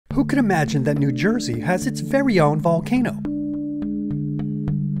Who could imagine that New Jersey has its very own volcano?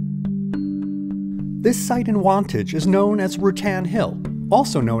 This site in Wantage is known as Rutan Hill,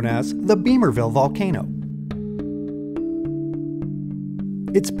 also known as the Beemerville Volcano.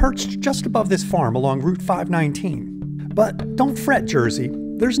 It's perched just above this farm along Route 519. But don't fret, Jersey,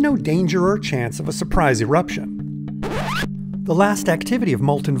 there's no danger or chance of a surprise eruption. The last activity of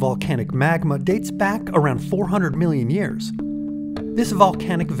molten volcanic magma dates back around 400 million years. This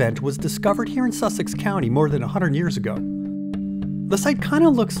volcanic vent was discovered here in Sussex County more than 100 years ago. The site kind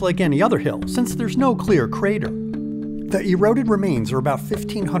of looks like any other hill, since there's no clear crater. The eroded remains are about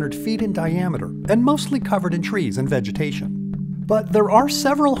 1,500 feet in diameter and mostly covered in trees and vegetation. But there are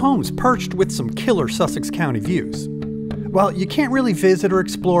several homes perched with some killer Sussex County views. While you can't really visit or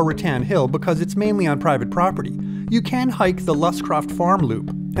explore Rutan Hill because it's mainly on private property, you can hike the Luscroft Farm Loop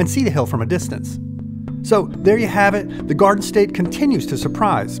and see the hill from a distance. So there you have it, the Garden State continues to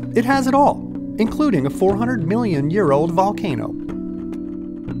surprise. It has it all, including a 400 million year old volcano.